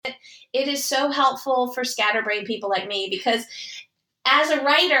it is so helpful for scatterbrained people like me because as a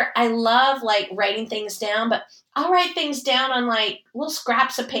writer, I love like writing things down, but I'll write things down on like little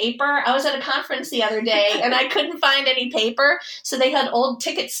scraps of paper. I was at a conference the other day and I couldn't find any paper. So they had old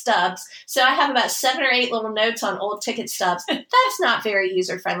ticket stubs. So I have about 7 or 8 little notes on old ticket stubs. That's not very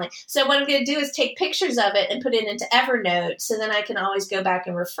user friendly. So what I'm going to do is take pictures of it and put it into Evernote. So then I can always go back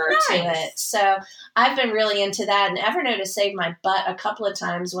and refer to it. So I've been really into that. And Evernote has saved my butt a couple of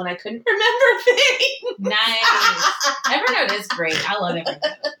times when I couldn't remember things. Nice. Evernote is great. I love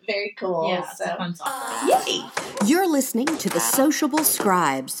Evernote. Very cool. Yeah, it's a fun software. Yay. You're listening to The Sociable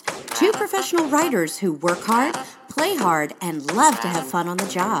Scribes, 2 professional writers who work hard, play hard, and love to have fun on the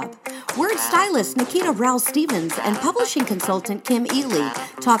job. Word stylist Nikita Rowell-Stevens and publishing consultant Kim Ely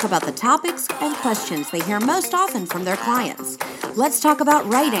talk about the topics and questions they hear most often from their clients. Let's talk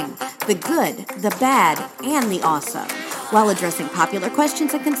about writing, the good, the bad, and the awesome, while addressing popular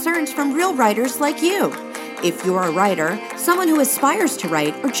questions and concerns from real writers like you. If you're a writer, someone who aspires to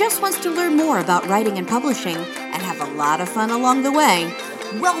write, or just wants to learn more about writing and publishing and have a lot of fun along the way,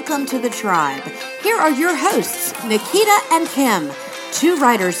 welcome to the tribe. Here are your hosts, Nikita and Kim, 2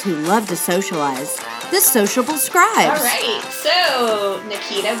 writers who love to socialize, the Sociable Scribes. All right. So,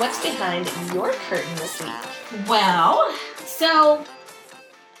 Nikita, what's behind your curtain this week? Well, so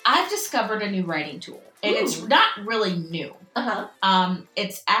I've discovered a new writing tool. And it's not really new. Uh-huh.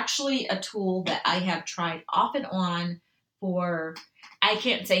 It's actually a tool that I have tried off and on for, I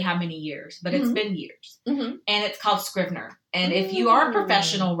can't say how many years, but it's been years. Mm-hmm. And it's called Scrivener. And if you are a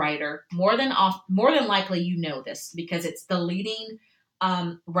professional writer, more than likely you know this because it's the leading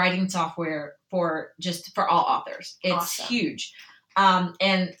writing software for all authors. It's awesome. Huge.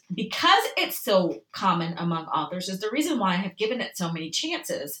 And because it's so common among authors is the reason why I have given it so many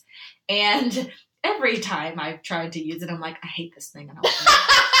chances. And every time I've tried to use it, I'm like, I hate this thing. I don't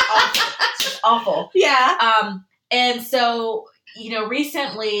want it. It's just awful. Yeah. And so,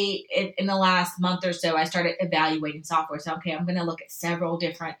 recently in the last month or so, I started evaluating software. So, okay, I'm going to look at several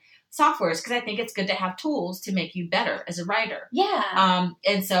different softwares because I think it's good to have tools to make you better as a writer. Yeah.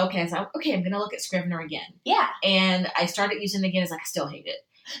 And so, I'm going to look at Scrivener again. Yeah. And I started using it again. It's like, I still hate it.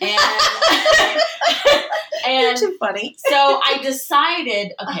 And too funny. So I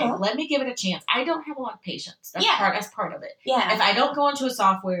decided, let me give it a chance. I don't have a lot of patience. That's part of it. Yeah. If I don't go into a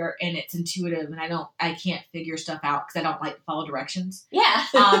software and it's intuitive and I can't figure stuff out because I don't like to follow directions. Yeah.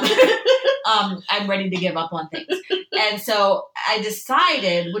 I'm ready to give up on things. And so I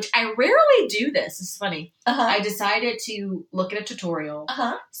decided, which I rarely do this. It's funny. I decided to look at a tutorial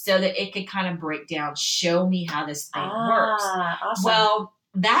so that it could kind of break down, show me how this thing works. Awesome. Well,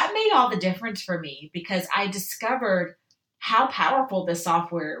 that made all the difference for me because I discovered how powerful this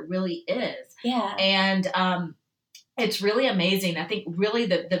software really is. Yeah. And it's really amazing. I think really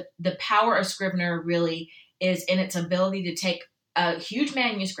the power of Scrivener really is in its ability to take a huge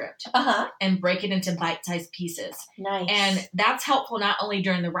manuscript and break it into bite-sized pieces. Nice. And that's helpful not only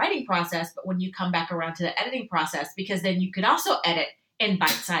during the writing process, but when you come back around to the editing process, because then you could also edit in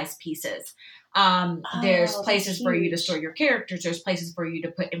bite-sized pieces. There's places for you to store your characters. There's places for you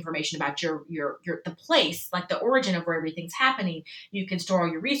to put information about the place, like the origin of where everything's happening. You can store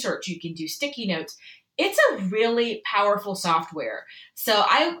all your research. You can do sticky notes. It's a really powerful software. So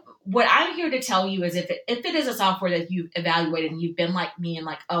what I'm here to tell you is if it is a software that you've evaluated and you've been like me and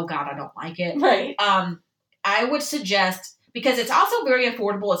like, oh God, I don't like it. Right. I would suggest, because it's also very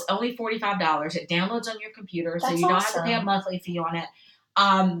affordable. It's only $45. It downloads on your computer. So you don't have to pay a monthly fee on it.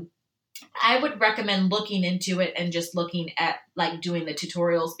 I would recommend looking into it and just looking at like doing the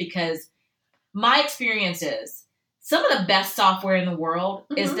tutorials because my experience is some of the best software in the world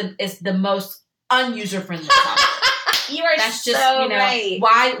is the most unuser-friendly software. You are That's so just, right.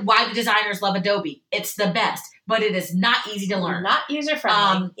 why do designers love Adobe? It's the best, but it is not easy to learn. Not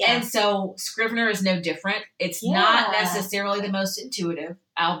user-friendly. And so Scrivener is no different. It's not necessarily the most intuitive.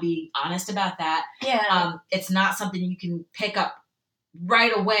 I'll be honest about that. Yeah. It's not something you can pick up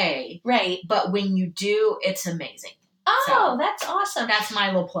right away. Right. But when you do, it's amazing. Oh, So, that's awesome. that's my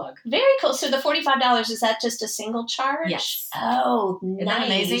little plug. Very cool. So the $45, is that just a single charge? Yes. Oh, Isn't nice. that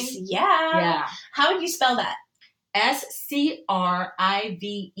amazing? Yeah. Yeah. How would you spell that? Scrivener.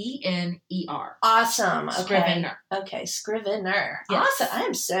 Awesome. Okay. Scrivener. Okay, Scrivener. Yes. Awesome. I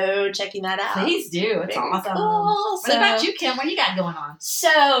am so checking that out. Please do. It's Very awesome. cool. What about you, Kim? What do you got going on?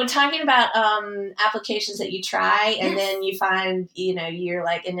 So talking about applications that you try and then you find, you're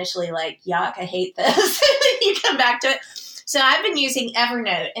like initially like, yuck, I hate this. And then you come back to it. So I've been using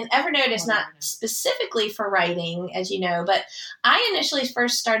Evernote, and Evernote is not specifically for writing, as you know, but I initially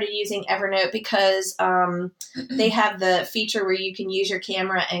first started using Evernote because they have the feature where you can use your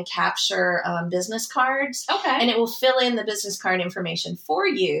camera and capture business cards. Okay. And it will fill in the business card information for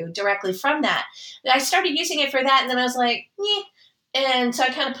you directly from that. I started using it for that, and then I was like, yeah. And so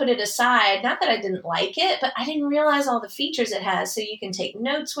I kind of put it aside. Not that I didn't like it, but I didn't realize all the features it has. So you can take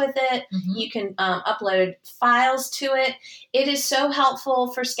notes with it. Mm-hmm. You can upload files to it. It is so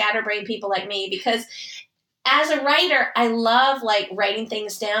helpful for scatterbrained people like me because as a writer, I love like writing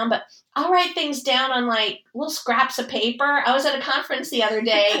things down, but I'll write things down on like little scraps of paper. I was at a conference the other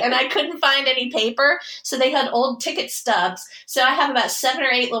day and I couldn't find any paper. So they had old ticket stubs. So I have about 7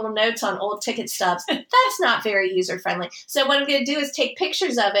 or 8 little notes on old ticket stubs. That's not very user friendly. So what I'm going to do is take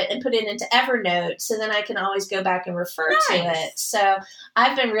pictures of it and put it into Evernote. So then I can always go back and refer to it. So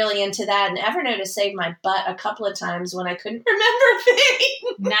I've been really into that. And Evernote has saved my butt a couple of times when I couldn't remember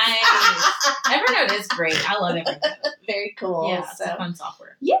things. Nice. Evernote is great. I love Evernote. Very cool. Yeah, it's a fun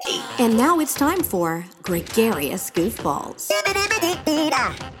software. Yay. And now it's time for Gregarious Goofballs.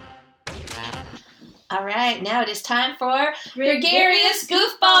 All right, now it is time for Gregarious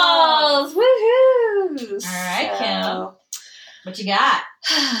Goofballs. Woohoo! All right, Kim. What you got?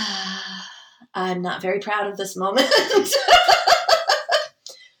 I'm not very proud of this moment.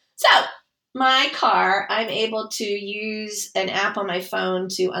 So, my car, I'm able to use an app on my phone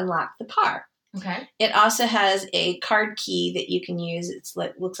to unlock the car. Okay. It also has a card key that you can use. It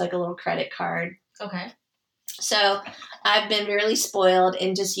looks like a little credit card. Okay. So I've been really spoiled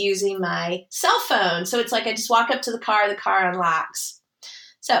in just using my cell phone. So it's like I just walk up to the car unlocks.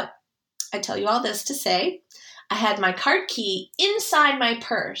 So I tell you all this to say I had my card key inside my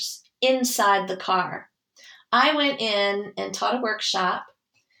purse, inside the car. I went in and taught a workshop.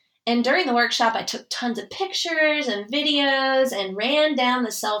 And during the workshop, I took tons of pictures and videos and ran down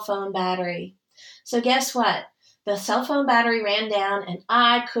the cell phone battery. So guess what? The cell phone battery ran down and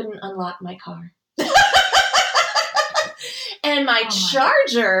I couldn't unlock my car. And my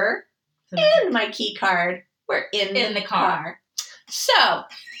charger and my key card were in the car. So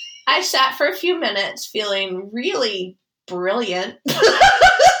I sat for a few minutes feeling really brilliant.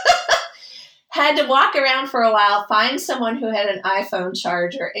 Had to walk around for a while, find someone who had an iPhone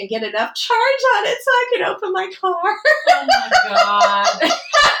charger and get enough charge on it so I could open my car. Oh my God.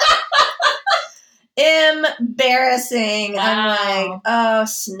 Embarrassing. Wow. I'm like, oh,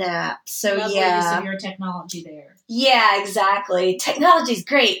 snap. So, Lovely use of your technology there. Yeah, exactly. Technology's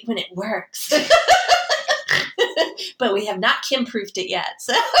great when it works. But we have not Kim-proofed it yet.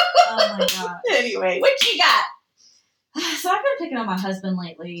 So. Oh, my God. Anyway, what you got? So I've been picking on my husband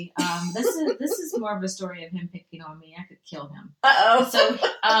lately. This is more of a story of him picking on me. I could kill him. Uh-oh. So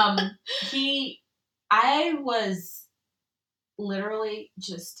I was literally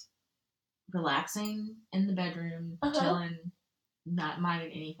just relaxing in the bedroom, chilling, not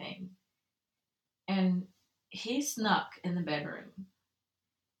minding anything. And he snuck in the bedroom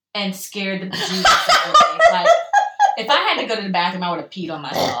and scared the bejesus out of me. Like, if I had to go to the bathroom, I would have peed on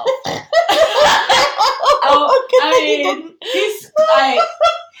myself.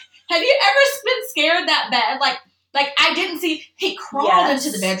 Have you ever been scared that bad? Like I didn't see. He crawled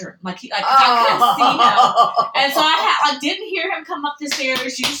into the bedroom. I couldn't see him, and so I didn't hear him come up the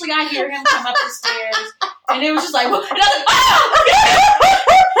stairs. Usually, I hear him come up the stairs, and it was just like, and I was like,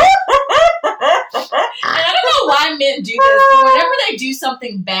 And I don't know why men do this, but whenever they do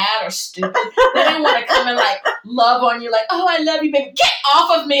something bad or stupid, they want to come and like love on you, like, oh, I love you, baby. Get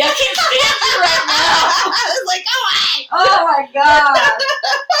off of me. I can't stand you right now. I was like, oh my God.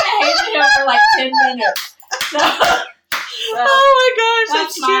 I hated him for like 10 minutes. So, oh my gosh,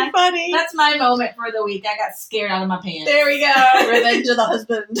 that's too funny. That's my moment for the week. I got scared out of my pants. There we go. Revenge of the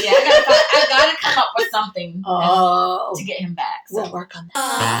husband. Yeah, I gotta come up with something to get him back. So. We'll work on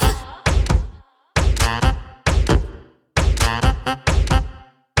that.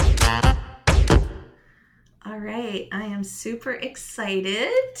 All right, I am super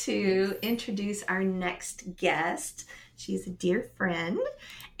excited to introduce our next guest. She's a dear friend,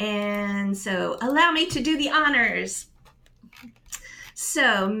 and so allow me to do the honors.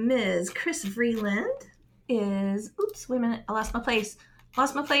 So, Ms. Chris Vreeland is, oops, wait a minute, I lost my place.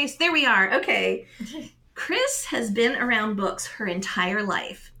 There we are. Okay. Chris has been around books her entire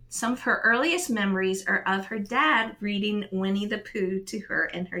life. Some of her earliest memories are of her dad reading Winnie the Pooh to her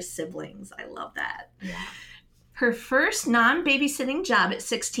and her siblings. I love that. Yeah. Her first non-babysitting job at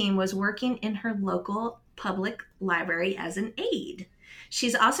 16 was working in her local public library as an aide.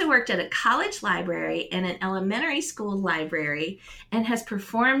 She's also worked at a college library and an elementary school library and has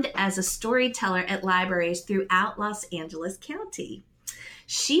performed as a storyteller at libraries throughout Los Angeles County.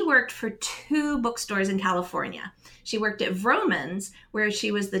 She worked for 2 bookstores in California. She worked at Vroman's, where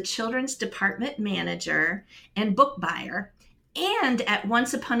she was the children's department manager and book buyer, and at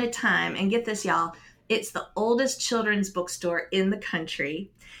Once Upon a Time, and get this, y'all, it's the oldest children's bookstore in the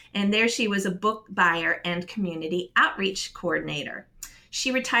country. And there she was a book buyer and community outreach coordinator.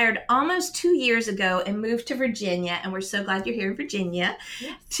 She retired almost 2 years ago and moved to Virginia, and we're so glad you're here in Virginia,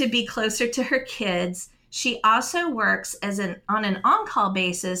 to be closer to her kids. She also works on an on-call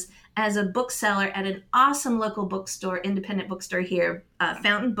basis as a bookseller at an awesome local bookstore, independent bookstore here,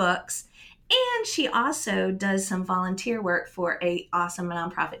 Fountain Books. And she also does some volunteer work for a awesome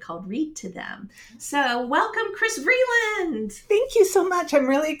nonprofit called Read to Them. So welcome, Chris Vreeland. Thank you so much. I'm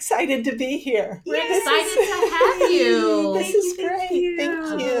really excited to be here. We're excited to have you. This is great.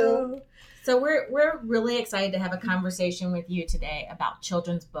 Thank you. So we're really excited to have a conversation with you today about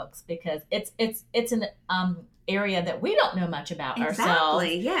children's books because it's an area that we don't know much about ourselves.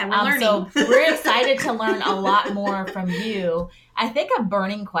 Yeah, we're learning. So we're excited to learn a lot more from you. I think a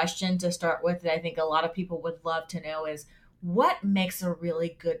burning question to start with that I think a lot of people would love to know is what makes a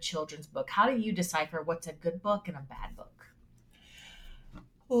really good children's book? How do you decipher what's a good book and a bad book?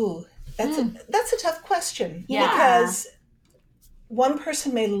 Ooh, that's a tough question. Yeah. Because one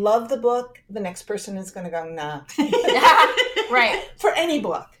person may love the book, the next person is going to go, nah. Right. For any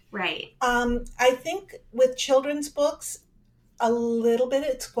book. Right. I think with children's books, a little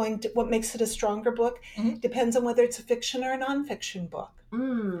bit what makes it a stronger book depends on whether it's a fiction or a nonfiction book.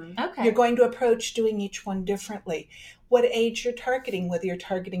 Okay. You're going to approach doing each one differently. What age you're targeting, whether you're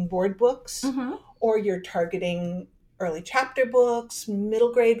targeting board books or you're targeting early chapter books,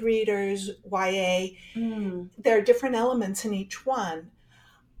 middle grade readers, YA. There are different elements in each one.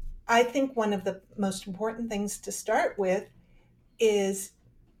 I think one of the most important things to start with is,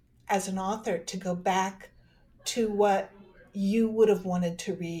 as an author, to go back to what you would have wanted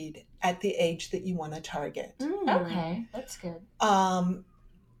to read at the age that you want to target. Okay, that's good.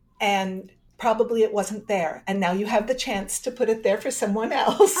 And probably it wasn't there. And now you have the chance to put it there for someone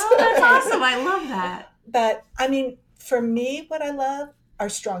else. Oh, that's awesome. I love that. But, I mean, for me, what I love are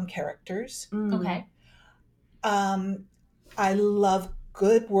strong characters. Okay. I love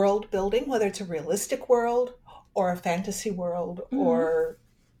good world building, whether it's a realistic world or a fantasy world or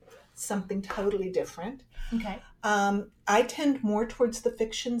something totally different. Okay. I tend more towards the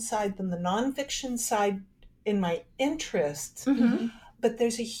fiction side than the nonfiction side in my interests, but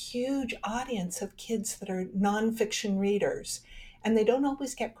there's a huge audience of kids that are nonfiction readers, and they don't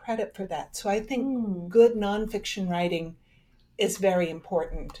always get credit for that. So I think good nonfiction writing is very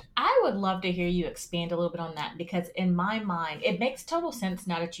important. I would love to hear you expand a little bit on that because in my mind, it makes total sense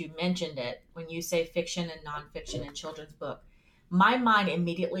now that you mentioned it when you say fiction and nonfiction in children's book. My mind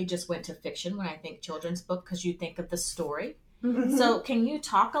immediately just went to fiction when I think children's book because you think of the story. So can you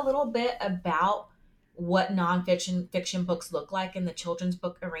talk a little bit about what fiction books look like in the children's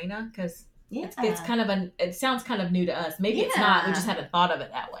book arena? Because it's kind of it sounds kind of new to us. Maybe it's not. We just haven't thought of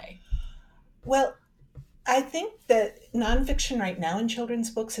it that way. Well, I think that nonfiction right now in children's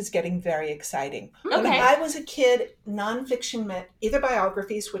books is getting very exciting. Okay. When I was a kid, nonfiction meant either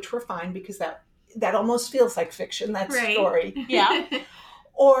biographies, which were fine because that almost feels like fiction, that story. Yeah.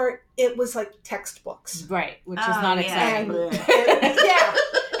 Or it was like textbooks. Right, which is not exciting.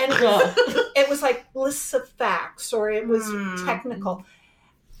 And it was like lists of facts or it was technical.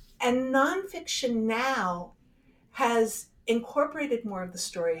 And nonfiction now has incorporated more of the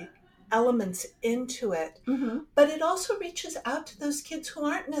story elements into it, but it also reaches out to those kids who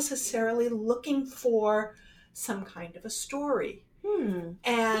aren't necessarily looking for some kind of a story.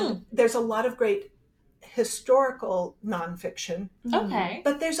 And there's a lot of great historical nonfiction. Okay.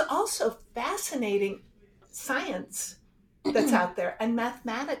 But there's also fascinating science that's out there and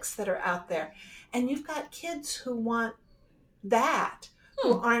mathematics that are out there. And you've got kids who want that,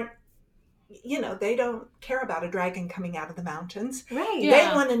 who aren't, they don't care about a dragon coming out of the mountains. Right. They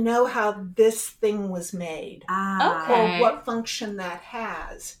want to know how this thing was made Okay. or what function that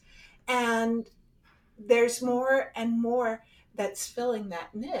has. And there's more and more that's filling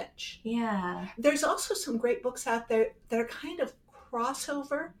that niche. Yeah. There's also some great books out there that are kind of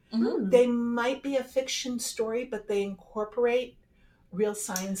crossover. They might be a fiction story, but they incorporate real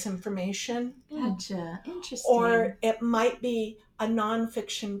science information. Gotcha. Interesting. Or it might be a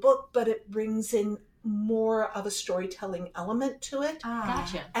nonfiction book, but it brings in more of a storytelling element to it.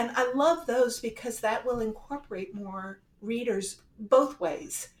 Gotcha. And I love those because that will incorporate more readers both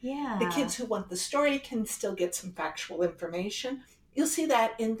ways. Yeah. The kids who want the story can still get some factual information, You'll see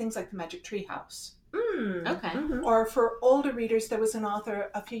that in things like The Magic Tree House. Okay. Mm-hmm. Or for older readers, there was an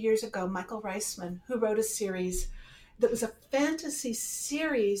author a few years ago, Michael Reisman, who wrote a series that was a fantasy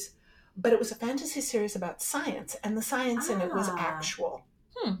series, but it was a fantasy series about science, and the science in it was actual.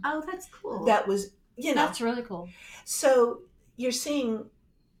 Oh, that's cool. That was, That's really cool. So you're seeing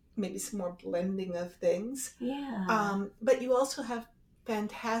maybe some more blending of things. Yeah. But you also have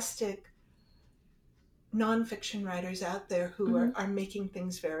fantastic nonfiction writers out there who are making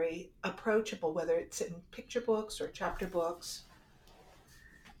things very approachable, whether it's in picture books or chapter books,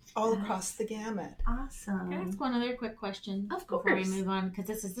 all across the gamut. Awesome. Can I ask one other quick question Of before we course. move on? Because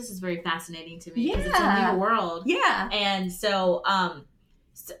this is very fascinating to me. Because Yeah. it's a new world. Yeah. And so,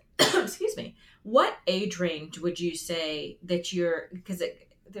 excuse me. What age range would you say that because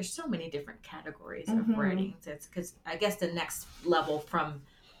there's so many different categories of writing. It's because I guess the next level from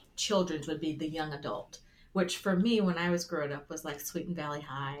children's would be the young adult, which for me when I was growing up was like Sweet and Valley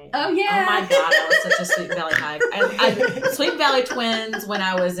High. Oh yeah. Oh my God, I was such a Sweet and Valley High. I Sweet and Valley Twins when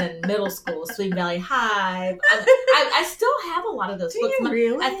I was in middle school. Sweet and Valley High. I still have a lot of those books.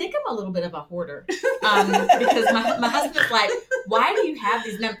 Really? I think I'm a little bit of a hoarder because my husband's like, why do you have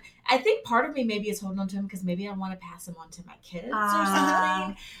these? Now, I think part of me maybe is holding on to them because maybe I want to pass them on to my kids or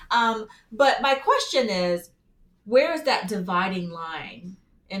something. But my question is, where is that dividing line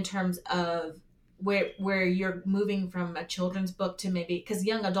in terms of where you're moving from a children's book to maybe, because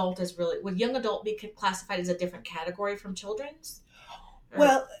young adult is really, would young adult be classified as a different category from children's?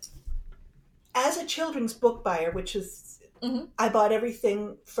 Well, as a children's book buyer, which is, I bought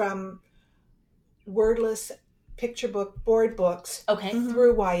everything from wordless picture book, board books,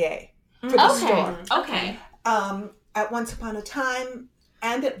 through YA for the store. Okay. At Once Upon a Time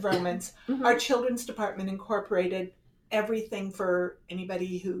and at Vroman's, our children's department incorporated everything for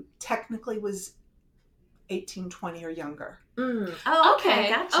anybody who technically was 18, 20 or younger. Oh, okay.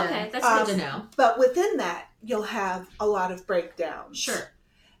 Gotcha. Okay, that's good to know. But within that, you'll have a lot of breakdowns. Sure.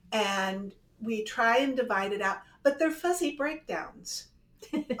 And we try and divide it out, but they're fuzzy breakdowns.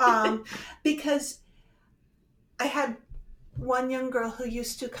 Because I had one young girl who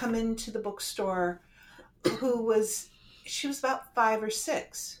used to come into the bookstore she was about 5 or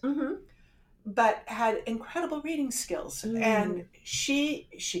 6, but had incredible reading skills. And she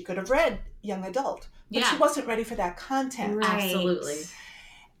could have read young adult, but she wasn't ready for that content. Right. Absolutely.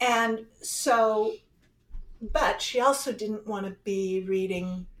 And so, but she also didn't want to be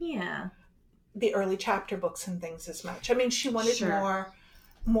reading the early chapter books and things as much. I mean, she wanted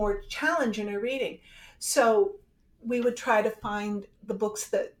more challenge in her reading. So we would try to find the books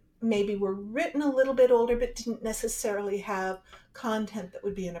that maybe were written a little bit older, but didn't necessarily have content that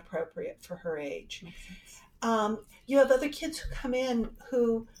would be inappropriate for her age. You have other kids who come in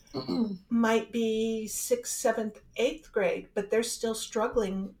who might be 6th, 7th, 8th grade, but they're still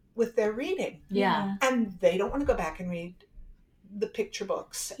struggling with their reading. Yeah. And they don't want to go back and read the picture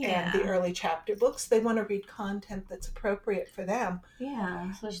books and the early chapter books. They want to read content that's appropriate for them.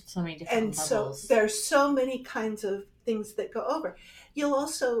 Yeah. So there's so many different And levels. so there's so many kinds of things that go over. You'll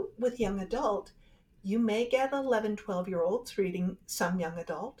also, with young adult, you may get 11, 12-year-olds reading some young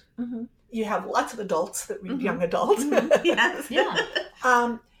adult. You have lots of adults that read young adult. Yes.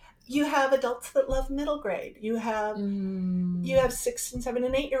 Yeah. You have adults that love middle grade. You have 6 and 7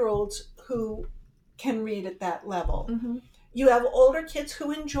 and 8-year-olds who can read at that level. You have older kids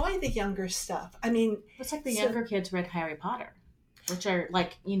who enjoy the younger stuff. I mean, It's like the younger kids read Harry Potter, which are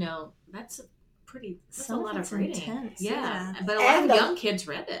like, that's a lot of reading. Intense. Yeah. But a lot of young kids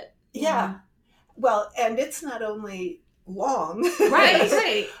read it. Yeah. Well, and it's not only long.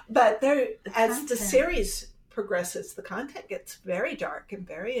 Right. But as the content. series progresses, the content gets very dark and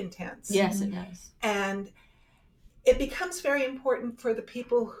very intense. Yes, it does. And it becomes very important for the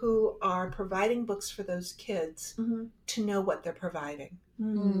people who are providing books for those kids to know what they're providing.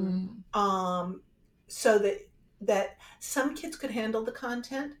 So that some kids could handle the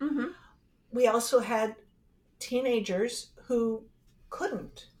content. We also had teenagers who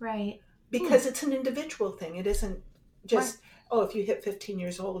couldn't. Right. Because it's an individual thing. It isn't just, if you hit 15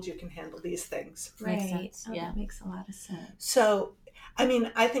 years old, you can handle these things. Makes Right. sense. Oh, Yeah. that makes a lot of sense. So, I mean,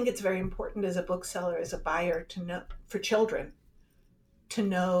 I think it's very important as a bookseller, as a buyer, to know, for children, to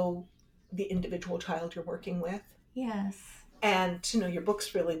know the individual child you're working with. Yes. And to know your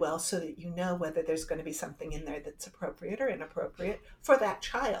books really well so that you know whether there's going to be something in there that's appropriate or inappropriate for that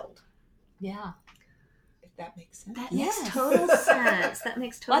child. Yeah. If that makes sense. That Yes. makes total sense. That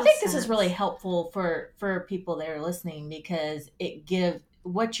makes total Well, I think sense. this is really helpful for people that are listening because it gives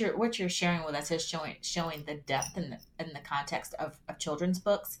what you're sharing with us is showing the depth and the context of children's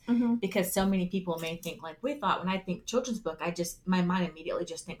books, because so many people may think, like we thought, when I think children's book, my mind immediately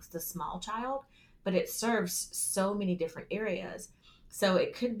just thinks the small child, but it serves so many different areas. So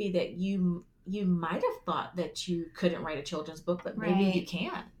it could be that you might have thought that you couldn't write a children's book, but maybe you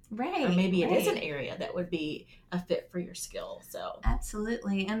can. Right. Or maybe it is an area that would be a fit for your skill. So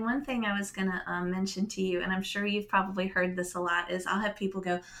absolutely. And one thing I was going to mention to you, and I'm sure you've probably heard this a lot, is I'll have people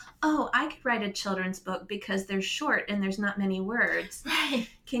go, "Oh, I could write a children's book because they're short and there's not many words." Right.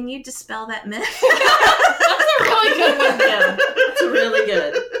 Can you dispel that myth? That's a really good one, Kim. That's really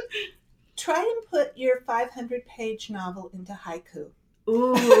good. Try and put your 500-page novel into haiku.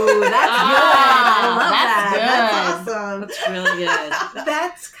 Ooh, that's good. I love that. Good. That's awesome. That's really good.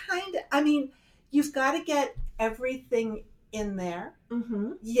 That's kind of, I mean, you've got to get everything in there.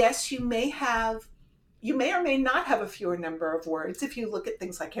 Mm-hmm. Yes, you may or may not have a fewer number of words if you look at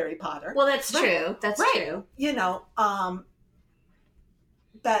things like Harry Potter. Well, that's true. That's true. You know,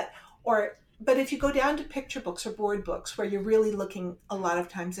 but if you go down to picture books or board books where you're really looking a lot of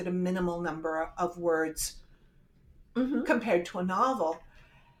times at a minimal number of words compared to a novel,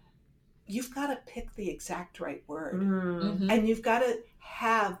 you've got to pick the exact right word. And you've got to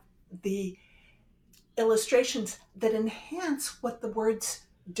have the illustrations that enhance what the words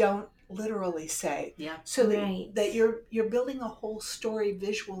don't literally say. Yeah. So that you're building a whole story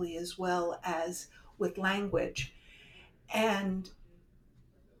visually as well as with language. And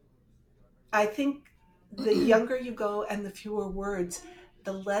I think the younger you go and the fewer words,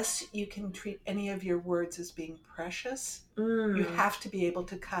 the less you can treat any of your words as being precious. You have to be able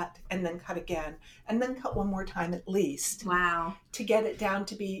to cut and then cut again and then cut one more time at least. Wow. To get it down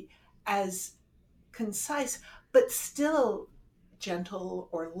to be as concise, but still gentle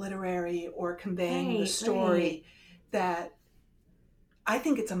or literary or conveying the story that I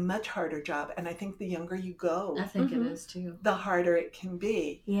think it's a much harder job. And I think the younger you go, I think it is too, the harder it can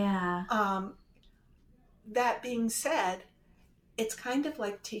be. Yeah. That being said, it's kind of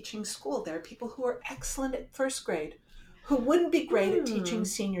like teaching school. There are people who are excellent at first grade who wouldn't be great at teaching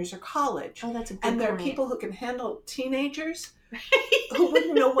seniors or college. Oh, that's a good And there are people who can handle teenagers who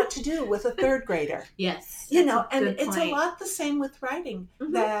wouldn't know what to do with a third grader. Yes. You know, and it's a lot the same with writing,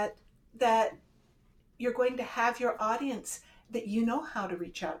 that you're going to have your audience that you know how to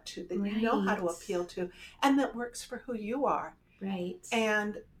reach out to, that you know how to appeal to, and that works for who you are. Right.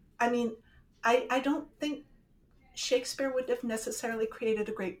 And I mean, I don't think Shakespeare would have necessarily created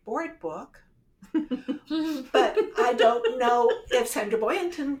a great board book, but I don't know if Sandra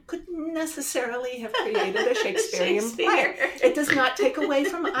Boynton could necessarily have created a Shakespearean play. It does not take away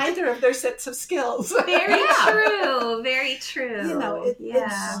from either of their sets of skills. Very true. Very true. You know, Makes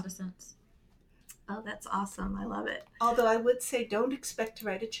a lot of sense. Oh, that's awesome. I love it. Although I would say don't expect to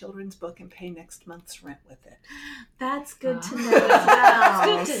write a children's book and pay next month's rent with it. That's good to know as well. That's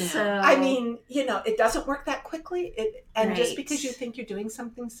good to know. So, I mean, you know, it doesn't work that quickly. Just because you think you're doing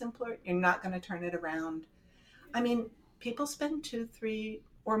something simpler, you're not going to turn it around. I mean, people spend 2, 3,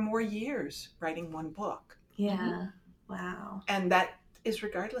 or more years writing one book. Yeah. Wow. And that is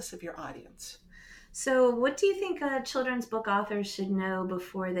regardless of your audience. So what do you think children's book authors should know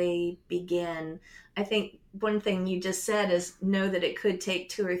before they begin? I think one thing you just said is know that it could take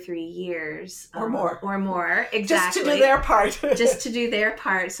 2 or 3 years. Or more. Exactly. Just to do their part. Just to do their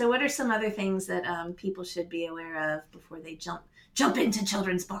part. So what are some other things that people should be aware of before they jump into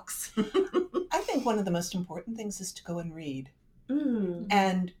children's books? I think one of the most important things is to go and read.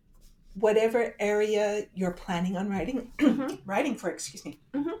 And whatever area you're planning on writing for,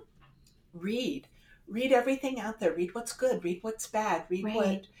 read. Read everything out there. Read what's good. Read what's bad.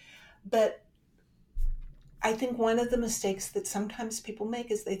 But I think one of the mistakes that sometimes people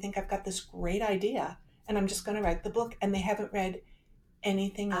make is they think I've got this great idea and I'm just going to write the book, and they haven't read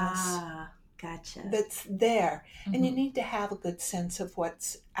anything else Gotcha. that's there. And you need to have a good sense of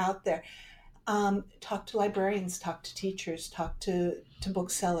what's out there. Talk to librarians, talk to teachers, talk to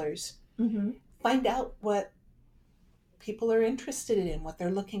booksellers. Find out what people are interested in, what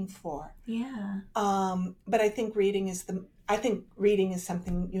they're looking for. Yeah. But I think reading is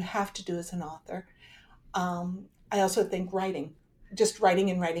something you have to do as an author. I also think writing,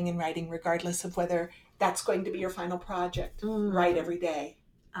 and writing, regardless of whether that's going to be your final project. Write every day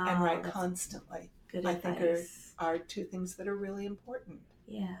and write constantly. Good I advice. think are 2 things that are really important.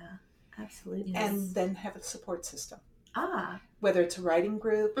 Yeah, absolutely. And then have a support system. Whether it's a writing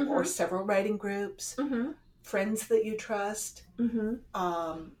group or several writing groups. Friends that you trust.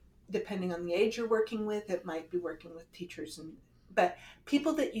 Depending on the age you're working with, it might be working with teachers and but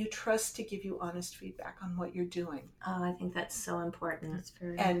people that you trust to give you honest feedback on what you're doing. Oh, I think that's so important. That's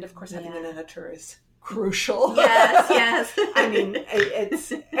very, And of course, having an editor is crucial. Yes. I mean,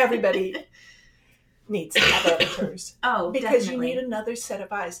 it's everybody needs to have editors. Oh, because definitely. you need another set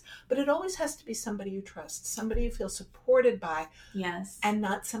of eyes. But it always has to be somebody you trust, somebody you feel supported by, Yes. and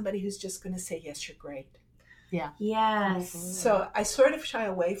not somebody who's just going to say, yes, you're great. Yes. So I sort of shy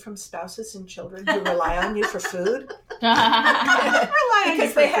away from spouses and children who rely on you for food Rely on you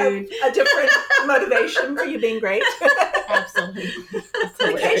because for they have food. a different motivation for you being great. Absolutely.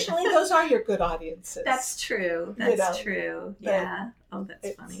 But occasionally, those are your good audiences. That's true. You That's know, true. but Yeah. Oh, that's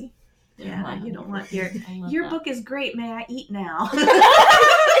it's- funny. Yeah, Yeah, you don't want your book is great. May I eat now?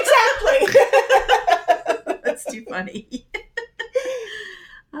 Exactly. That's too funny.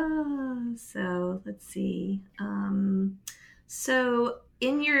 So let's see. So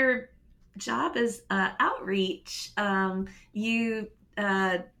in your job as outreach, you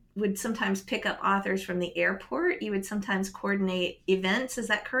would sometimes pick up authors from the airport. You would sometimes coordinate events. Is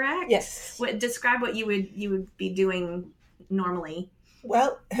that correct? Yes. Describe what you would be doing normally.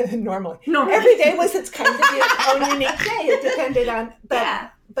 Well, normally. Normally. Every day was its kind of its own unique day. It depended on, Yeah.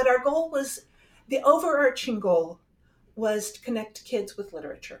 but our goal was, the overarching goal was to connect kids with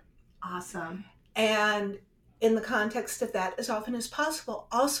literature. Awesome. And in the context of that, as often as possible,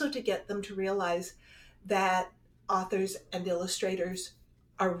 also to get them to realize that authors and illustrators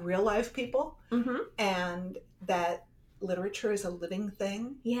are real life people, Mm-hmm. and that literature is a living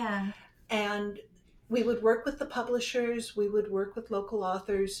thing. Yeah. And we would work with the publishers, we would work with local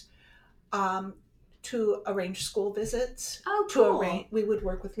authors to arrange school visits. Oh, To cool. arrange, we would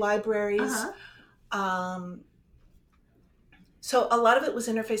work with libraries. Uh-huh. So a lot of it was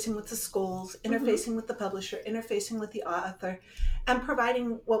interfacing with the schools, interfacing with the publisher, interfacing with the author, and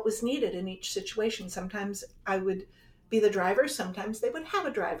providing what was needed in each situation. Sometimes I would be the driver, sometimes they would have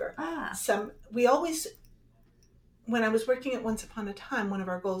a driver. When I was working at Once Upon a Time, one of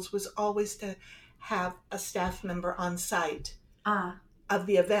our goals was always to have a staff member on site of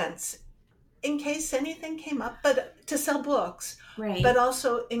the events in case anything came up, but to sell books, Right. but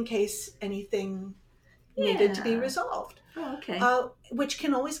also in case anything needed to be Yeah. resolved. Oh, okay. Which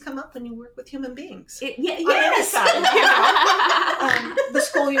can always come up when you work with human beings. Yeah, On any yes. side, you know. The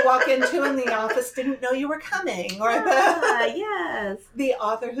school you walk into in the office didn't know you were coming, or Yes. the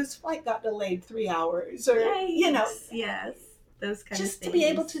author whose flight got delayed 3 hours, or you know, Yes. Those kind of just things. to be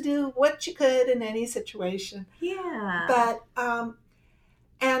able to do what you could in any situation. Yeah. But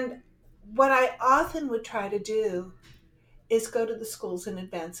and what I often would try to do is go to the schools in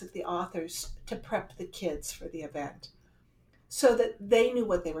advance of the authors to prep the kids for the event, so that they knew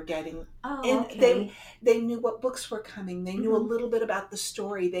what they were getting. Oh, And okay. they knew what books were coming. They knew a Mhm. little bit about the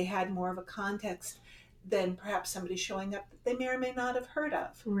story. They had more of a context than perhaps somebody showing up that they may or may not have heard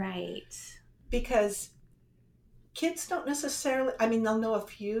of. Right. Because kids don't necessarily, I mean, they'll know a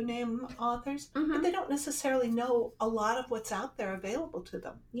few name authors, but Mhm. they don't necessarily know a lot of what's out there available to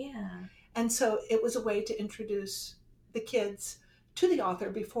them. Yeah. And so it was a way to introduce the kids to the author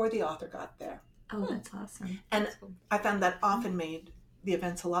before the author got there. Oh, that's awesome. And I found that often made the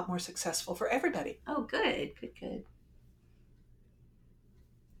events a lot more successful for everybody. Oh, good. Good.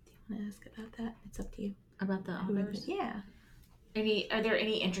 Do you want to ask about that? It's up to you. About the authors. Yeah. Are there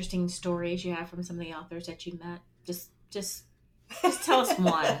any interesting stories you have from some of the authors that you met? Just tell us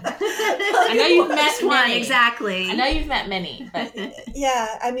one. I know you've met one many. exactly. I know you've met many, but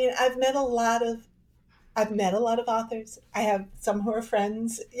Yeah, I mean, I've met a lot of authors. I have some who are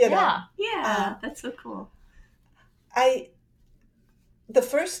friends, you know. Yeah, that's so cool. The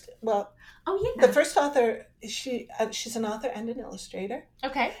first author, she's an author and an illustrator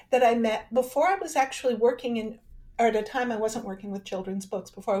okay. that I met before I was actually working or at a time I wasn't working with children's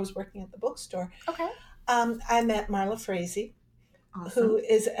books, before I was working at the bookstore. Okay. I met Marla Frazee, Awesome. who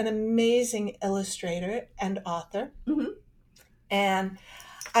is an amazing illustrator and author. Mhm. And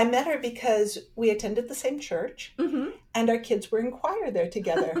I met her because we attended the same church, Mm-hmm. and our kids were in choir there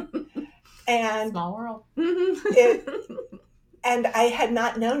together. And Small world. and I had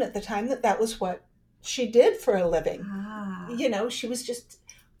not known at the time that was what she did for a living. You know,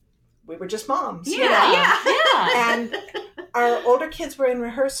 we were just moms. you know? Yeah. And our older kids were in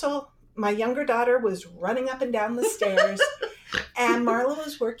rehearsal. My younger daughter was running up and down the stairs. And Marla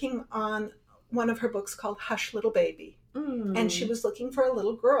was working on one of her books called Hush, Little Baby. And she was looking for a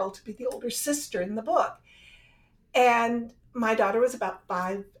little girl to be the older sister in the book. And my daughter was about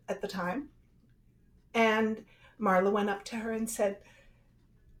 5 at the time. And Marla went up to her and said,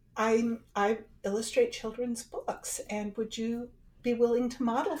 I illustrate children's books, and would you be willing to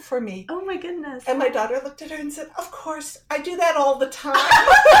model for me? Oh my goodness. And my daughter looked at her and said, of course, I do that all the time.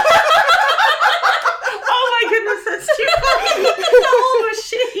 Oh my goodness, that's too funny. How old was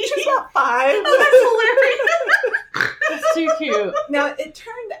she? She's about 5. Oh, that's hilarious. That's too cute. Now, it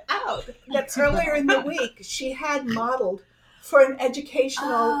turned out that earlier in the week, she had modeled for an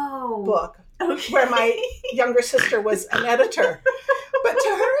educational book where my younger sister was an editor. But to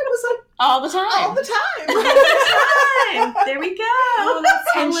her, it was like all the time. All the time. All the time. There we go. Oh, that's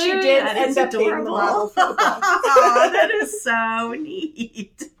and hilarious. she did That end is up being the adorable. model for the book. Oh, that is so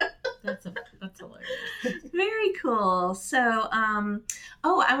neat. That's hilarious. Very cool. So, I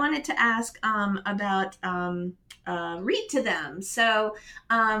wanted to ask about read to them. So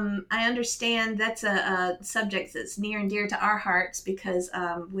I understand that's a subject that's near and dear to our hearts because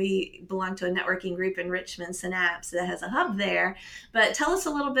we belong to a networking group in Richmond, Synapse, that has a hub there. But tell us a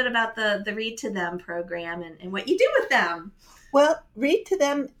little bit about the Read to Them program and what you do with them. Well, Read to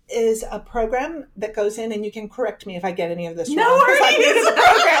Them is a program that goes in, and you can correct me if I get any of this No wrong. 'Cause I worries. missed the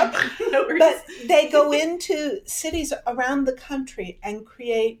program. No worries. But they go into cities around the country and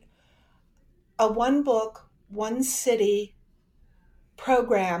create a one book, one city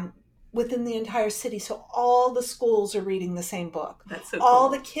program within the entire city. So all the schools are reading the same book. That's so All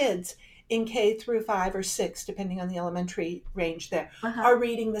cool. the kids in K through 5 or 6, depending on the elementary range there, Uh-huh. are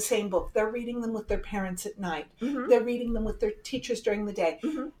reading the same book. They're reading them with their parents at night. Mhm. They're reading them with their teachers during the day.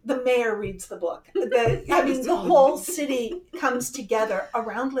 Mhm. The mayor reads the book. The whole city comes together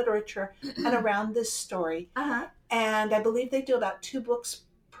around literature and around this story. Uh-huh. And I believe they do about 2 books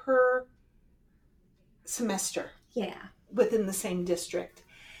per semester Yeah. within the same district.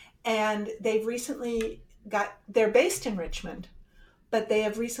 And they've recently they're based in Richmond, but they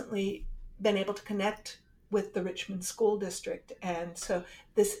have recently been able to connect with the Richmond School District. And so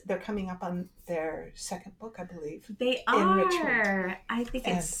they're coming up on their 2nd book, I believe. They in are. Richmond. I think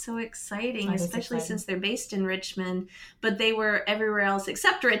And- it's so exciting, That is especially exciting. since they're based in Richmond, but they were everywhere else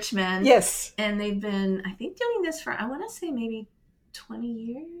except Richmond. Yes. And they've been, I think, doing this for, I want to say maybe 20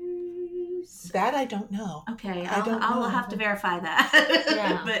 years. That I don't know. Okay, I don't I'll know. have to verify that.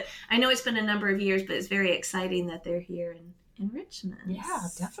 Yeah. But I know it's been a number of years, but it's very exciting that they're here in Richmond. Yeah,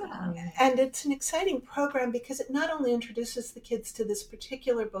 definitely. And it's an exciting program because it not only introduces the kids to this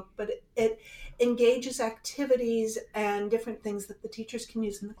particular book, but it engages activities and different things that the teachers can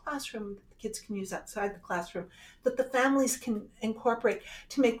use in the classroom, that the kids can use outside the classroom, that the families can incorporate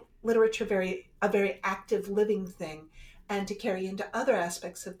to make literature a very active living thing and to carry into other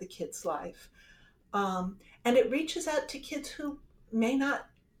aspects of the kid's life. And it reaches out to kids who may not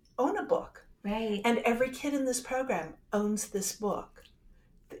own a book. Right. And every kid in this program owns this book.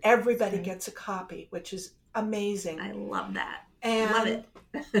 Everybody Right. gets a copy, which is amazing. I love that. And, Love it.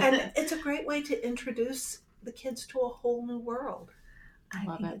 and it's a great way to introduce the kids to a whole new world. I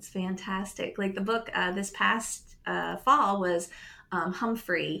Love think it. it's fantastic. Like the book this past fall was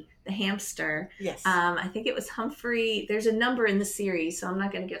Humphrey the Hamster. Yes. I think it was Humphrey. There's a number in the series, so I'm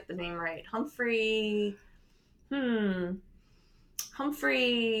not going to get the name right. Humphrey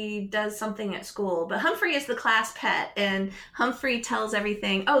does something at school, but Humphrey is the class pet, and Humphrey tells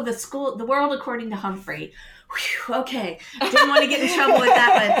everything. Oh, the world according to Humphrey. Whew, okay, didn't want to get in trouble with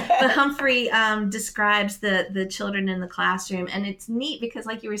that one. But Humphrey describes the children in the classroom, and it's neat because,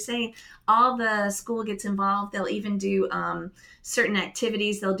 like you were saying, all the school gets involved. They'll even do certain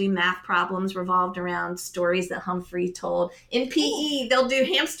activities. They'll do math problems revolved around stories that Humphrey told. In PE, they'll do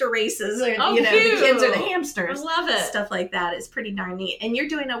hamster races, or Oh, the kids are the cute. hamsters. I love it. Stuff like that. It's pretty darn neat. And you're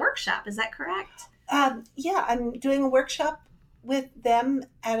doing a workshop, is that correct? Yeah, I'm doing a workshop with them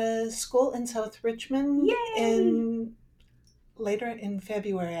at a school in South Richmond. Yay! Later in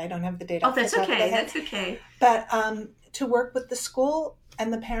February. I don't have the date. Oh, off the that's top of my okay. head. That's okay. But to work with the school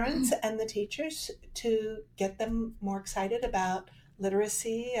and the parents and the teachers to get them more excited about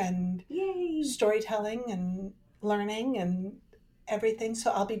literacy and Yay! storytelling and learning and everything. So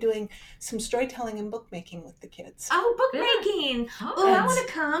I'll be doing some storytelling and bookmaking with the kids. Oh, Yeah. bookmaking. Oh, Oh, I that's- want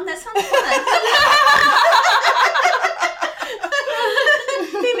to come. That sounds fun.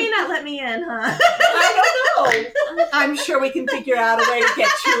 They may not let me in, huh? I don't know. I'm sure we can figure out a way to get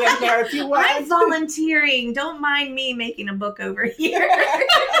you in there if you want. I'm volunteering. Don't mind me making a book over here.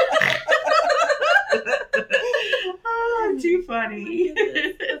 Oh, too funny.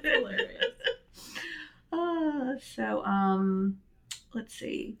 That's hilarious. So, let's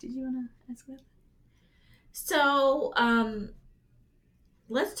see. Did you want to ask what? So,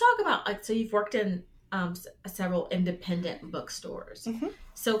 let's talk about so you've worked in several independent bookstores. Mm-hmm.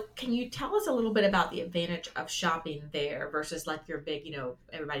 So can you tell us a little bit about the advantage of shopping there versus like your big,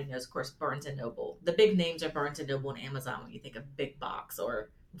 everybody knows, of course, Barnes & Noble. The big names are Barnes & Noble and Amazon when you think of big box or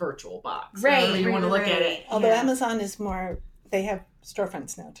virtual box. Right. However you want to look at it. Although Amazon is more, they have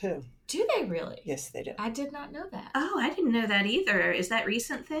storefronts now too. Do they really? Yes, they do. I did not know that. Oh, I didn't know that either. Is that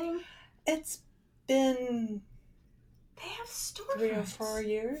recent thing? It's been They have storefronts. 3 or 4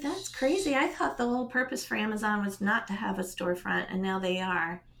 years. That's crazy. I thought the whole purpose for Amazon was not to have a storefront, and now they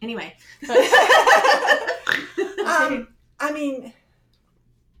are. Anyway. I mean,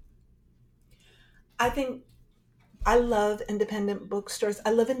 I think I love independent bookstores.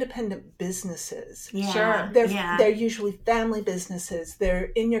 I love independent businesses. Yeah. Sure. They're usually family businesses. They're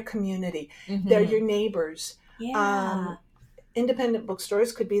in your community. Mm-hmm. They're your neighbors. Yeah. Independent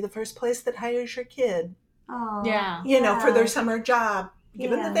bookstores could be the first place that hires your kid, Oh. Yeah. for their summer job.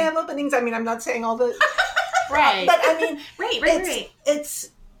 Given Yeah. that they have openings. I mean, I'm not saying all the... Right. But I mean... Right.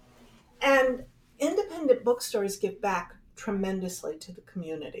 And independent bookstores give back tremendously to the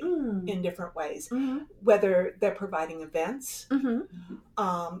community in different ways, whether they're providing events in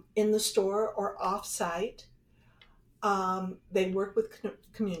the store or off-site. They work with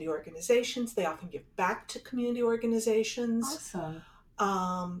community organizations. They often give back to community organizations.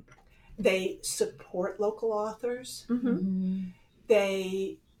 Awesome. They support local authors.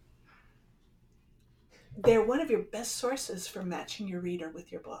 They're one of your best sources for matching your reader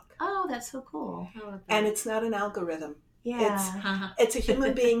with your book. Oh, that's so cool. And it's not an algorithm. Yeah. It's a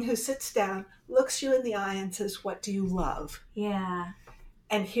human being who sits down, looks you in the eye and says, "What do you love? Yeah.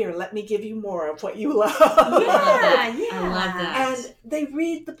 And here, let me give you more of what you love." Yeah. I love that. And they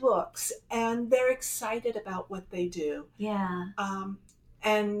read the books and they're excited about what they do. Yeah.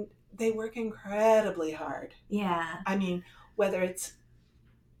 And they work incredibly hard. Yeah. I mean, whether it's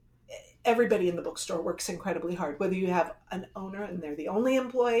everybody in the bookstore works incredibly hard, whether you have an owner and they're the only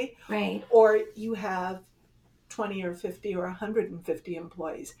employee, Right. or you have 20 or 50 or 150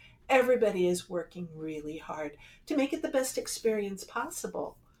 employees. Everybody is working really hard to make it the best experience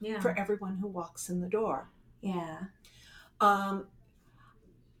possible for everyone who walks in the door. Yeah.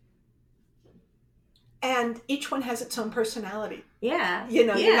 And each one has its own personality. Yeah. You're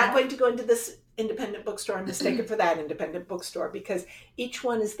not going to go into this independent bookstore and mistake it for that independent bookstore, because each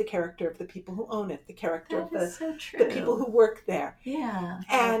one is the character of the people who own it, the character That of the, is so true. the people who work there. Yeah.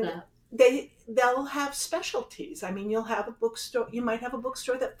 And they'll have specialties. I mean, you'll have a bookstore, you might have a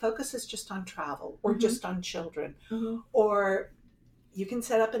bookstore that focuses just on travel or just on children. Or you can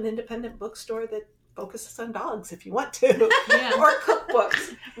set up an independent bookstore that focuses on dogs if you want to, or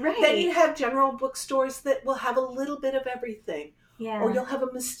cookbooks. Right. Then you have general bookstores that will have a little bit of everything. Yeah. Or you'll have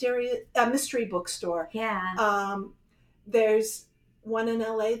a mystery bookstore. Yeah. There's one in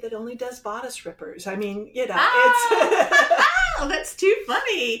LA that only does bodice rippers. I mean, it's Oh, that's too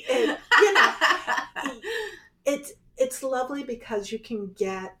funny. It's lovely because you can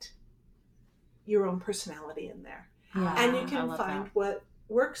get your own personality in there, Yeah. and you can find what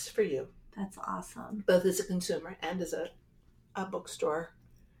works for you, That's awesome. both as a consumer and as a bookstore.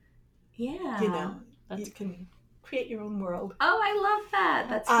 Yeah. You can create your own world. Oh, I love that.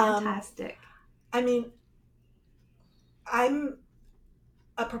 That's fantastic. I mean, I'm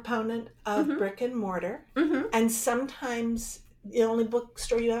a proponent of brick and mortar, and sometimes the only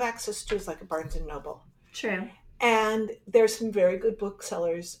bookstore you have access to is like a Barnes & Noble. True. And there's some very good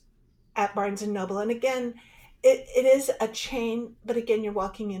booksellers at Barnes & Noble. And again, it is a chain, but again, you're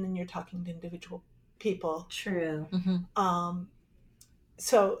walking in and you're talking to individual people. True.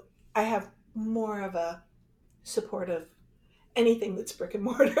 So I have more of a support of anything that's brick and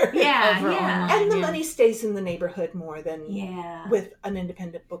mortar. Yeah. Over Yeah. online. And the money stays in the neighborhood more than Yeah. with an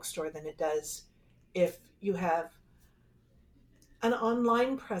independent bookstore than it does if you have an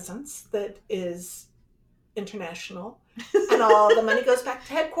online presence that is international, and all the money goes back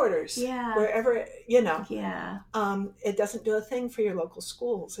to headquarters. Yeah. Wherever, Yeah. it doesn't do a thing for your local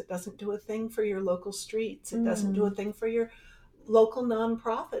schools. It doesn't do a thing for your local streets. It doesn't do a thing for your local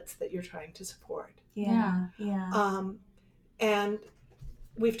nonprofits that you're trying to support. Yeah. Yeah. And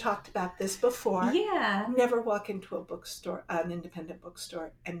we've talked about this before. Yeah. Never walk into a bookstore, an independent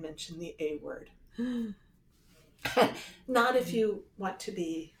bookstore, and mention the A word. Not if you want to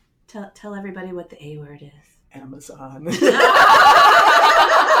be Tell everybody what the A word is. Amazon. But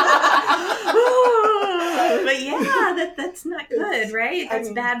yeah, that's not good, right? That's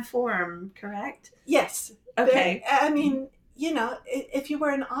bad form, correct? Yes. Okay. I mean, if you were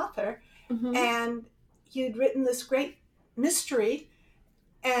an author and you'd written this great mystery,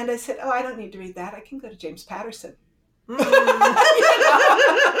 and I said, I don't need to read that. I can go to James Patterson.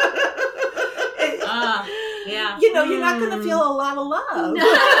 Yeah. You know, you're not going to feel a lot of love.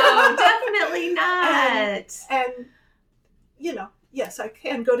 No, definitely not. And, you know, yes, I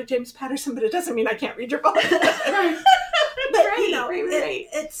can go to James Patterson, but it doesn't mean I can't read your book. But, you know, right.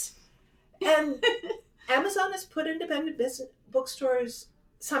 it's, and Amazon has put bookstores,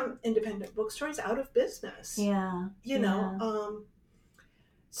 some independent bookstores out of business. Yeah. You know,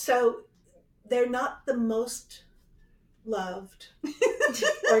 so they're not the most loved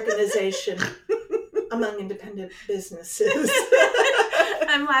organization among independent businesses.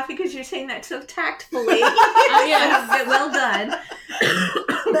 I'm laughing because you're saying that so tactfully. Yes. Well done.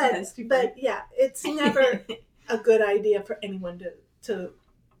 But yeah, it's never a good idea for anyone to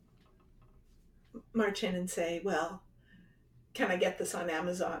march in and say, well, can I get this on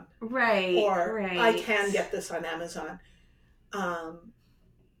Amazon? Right. Or I can get this on Amazon.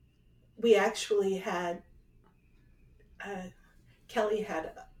 We actually had Kelly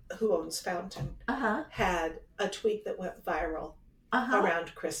who owns Fountain, had a tweet that went viral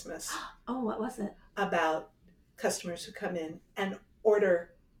around Christmas. Oh, what was it? About customers who come in and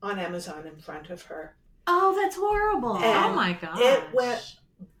order on Amazon in front of her. Oh, that's horrible. And oh my gosh. It went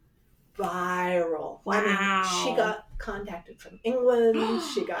viral. Wow. I mean, she got contacted from England.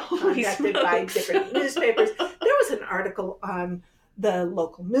 She got contacted by different newspapers. There was an article on the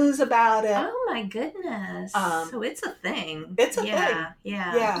local news about it. Oh my goodness. So it's a thing. It's a thing.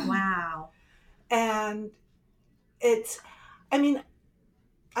 Yeah. Wow. And I mean,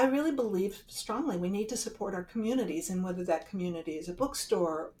 I really believe strongly we need to support our communities, and whether that community is a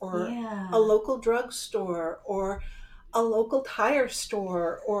bookstore or a local drugstore or a local tire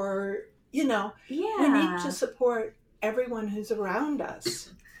store or, you know, we need to support everyone who's around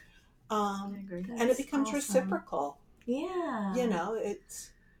us. I agree. And it becomes reciprocal. Yeah. You know,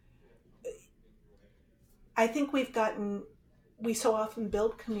 I think we so often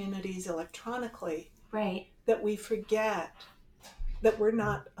build communities electronically. Right. That we forget that we're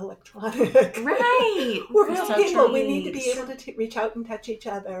not electronic. Right. We're real people. Right. We need to be able to reach out and touch each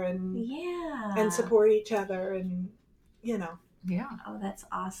other and support each other and, you know. Yeah. Oh, that's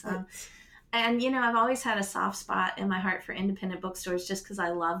awesome. And, you know, I've always had a soft spot in my heart for independent bookstores just because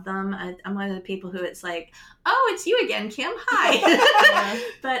I love them. I'm one of the people who it's like, oh, it's you again, Kim. Hi.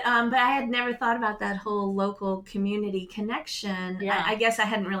 But I had never thought about that whole local community connection. Yeah. I guess I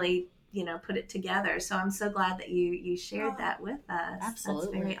hadn't really, you know, put it together. So I'm so glad that you shared that with us. Absolutely.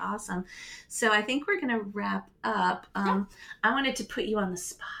 That's very awesome. So I think we're going to wrap up. I wanted to put you on the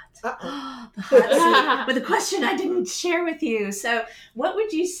spot. The hot seat with a question I didn't share with you. So what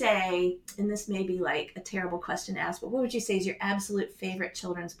would you say, and this may be like a terrible question to ask, but what would you say is your absolute favorite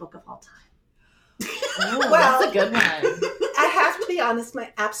children's book of all time? Oh, well, that's a good one. I have to be honest,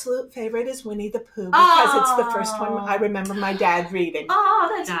 my absolute favorite is Winnie the Pooh because it's the first one I remember my dad reading.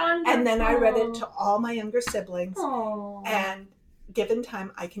 Oh, that's wonderful. And then I read it to all my younger siblings. Oh. And given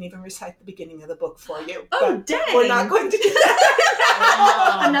time, I can even recite the beginning of the book for you. Oh, but dang. We're not going to do that.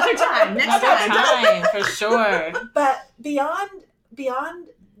 Another time. Next time. For sure. But beyond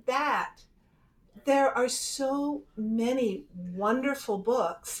that, there are so many wonderful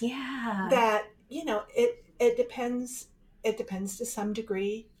books that, you know, it depends to some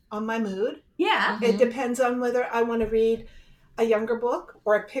degree on my mood. Yeah. It depends on whether I want to read a younger book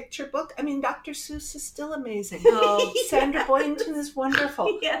or a picture book. I mean, Dr. Seuss is still amazing. Oh, Sandra Boynton is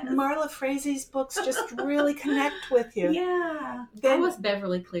wonderful. Yes. Marla Frazie's books just really connect with you. Yeah. I was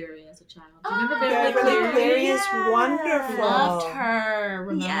Beverly Cleary as a child. Do you remember Beverly Cleary is wonderful. Loved her.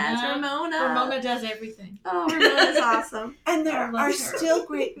 Ramona. Yes, Ramona. Ramona does everything. Oh, Ramona's awesome. And there are still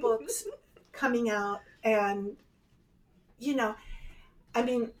great books coming out. And, you know, I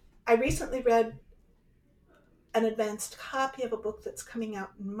mean, I recently read an advanced copy of a book that's coming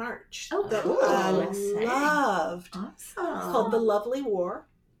out in March that I loved. Awesome. It's called The Lovely War.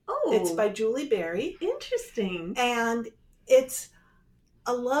 Oh. It's by Julie Berry. Interesting. And it's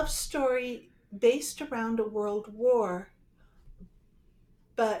a love story based around a world war,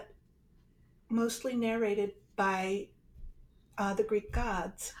 but mostly narrated by the Greek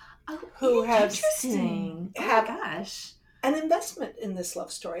gods who have an investment in this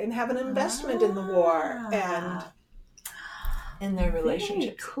love story and have an investment in the war and in their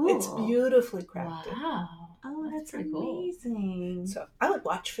relationship. Cool. It's beautifully crafted. Wow. Oh, that's pretty amazing. Cool. So I would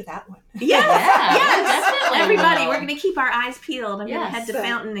watch for that one. Yes, yes. Definitely. Everybody, we're going to keep our eyes peeled. I'm going to head to So-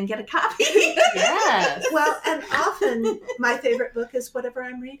 Fountain and get a copy. Yes. Well, and often my favorite book is whatever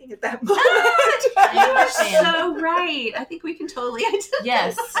I'm reading at that moment. I You're understand. so right. I think we can totally identify.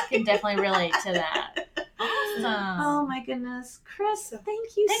 Yes, I can definitely relate to that. Awesome. Oh my goodness, Chris!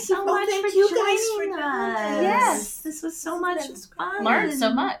 Thank you Thank so you. much Thank for you joining guys for us. doing this. Yes, this was so much fun. Learned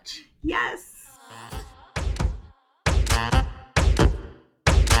so much. Yes.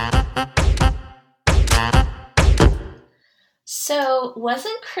 So,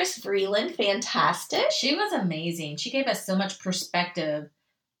 wasn't Chris Vreeland fantastic? She was amazing. She gave us so much perspective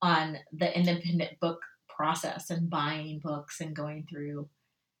on the independent book process and buying books and going through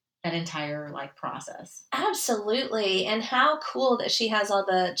that entire process. Absolutely. And how cool that she has all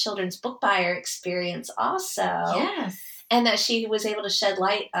the children's book buyer experience also. Yes. And that she was able to shed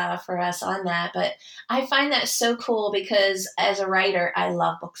light for us on that. But I find that so cool because as a writer, I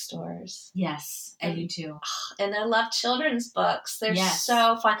love bookstores. Yes, I do too. And I love children's books. They're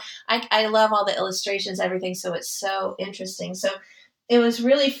so fun. I love all the illustrations, everything. So it's so interesting. So it was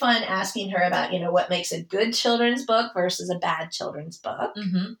really fun asking her about, what makes a good children's book versus a bad children's book.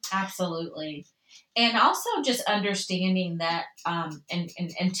 Mm-hmm. Absolutely. And also just understanding that and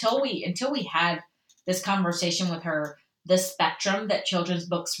until we had this conversation with her, the spectrum that children's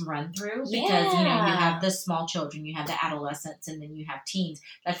books run through, because you have the small children, you have the adolescents, and then you have teens.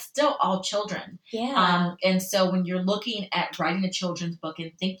 That's still all children. Yeah. And so when you're looking at writing a children's book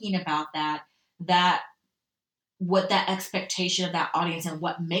and thinking about that what that expectation of that audience and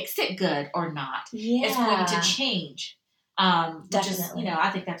what makes it good or not is going to change. Definitely. Which is,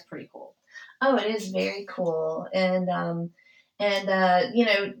 I think that's pretty cool. Oh, it is very cool. And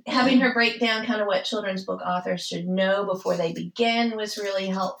having her break down kind of what children's book authors should know before they begin was really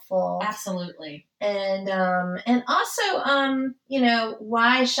helpful. Absolutely. And also,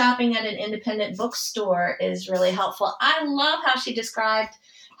 why shopping at an independent bookstore is really helpful. I love how she described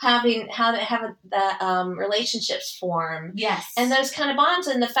how the relationships form. Yes. And those kind of bonds,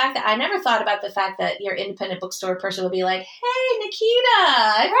 and the fact that I never thought about the fact that your independent bookstore person would be like, hey, Nikita,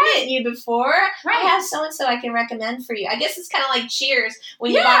 I've met you before. Right. I have so-and-so I can recommend for you. I guess it's kind of like Cheers.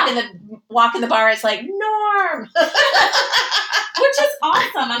 When you walk in the bar, it's like, Norm. Which is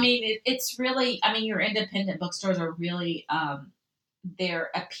awesome. I mean, it's really, your independent bookstores are really,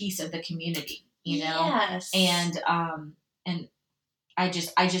 they're a piece of the community, Yes. And I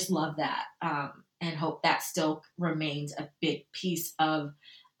just love that, and hope that still remains a big piece of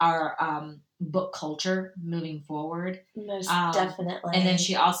our book culture moving forward. Most definitely. And then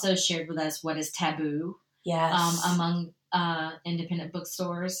she also shared with us what is taboo. Yes. Among independent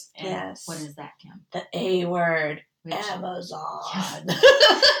bookstores. And yes. What is that, Kim? The A word. Amazon. Yes.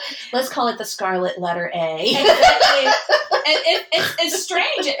 Let's call it the scarlet letter A. Exactly. It's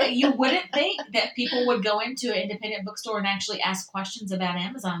strange. You wouldn't think that people would go into an independent bookstore and actually ask questions about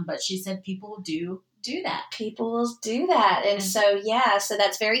Amazon, but she said people do that. People do that. And so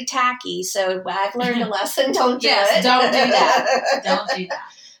that's very tacky. So I've learned a lesson. Don't do it. Don't do that. Don't do that.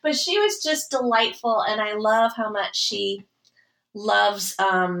 But she was just delightful, and I love how much she loves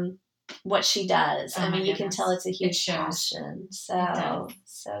what she does. You can tell it's a huge passion. So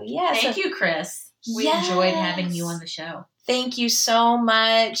thank you, Chris. We enjoyed having you on the show. Thank you so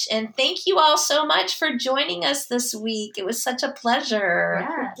much. And thank you all so much for joining us this week. It was such a pleasure.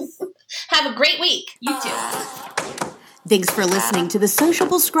 Yes. Have a great week. You too. Thanks for listening to the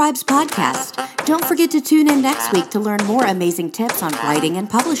Sociable Scribes podcast. Don't forget to tune in next week to learn more amazing tips on writing and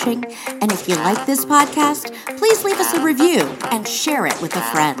publishing. And if you like this podcast, please leave us a review and share it with a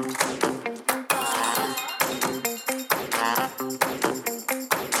friend.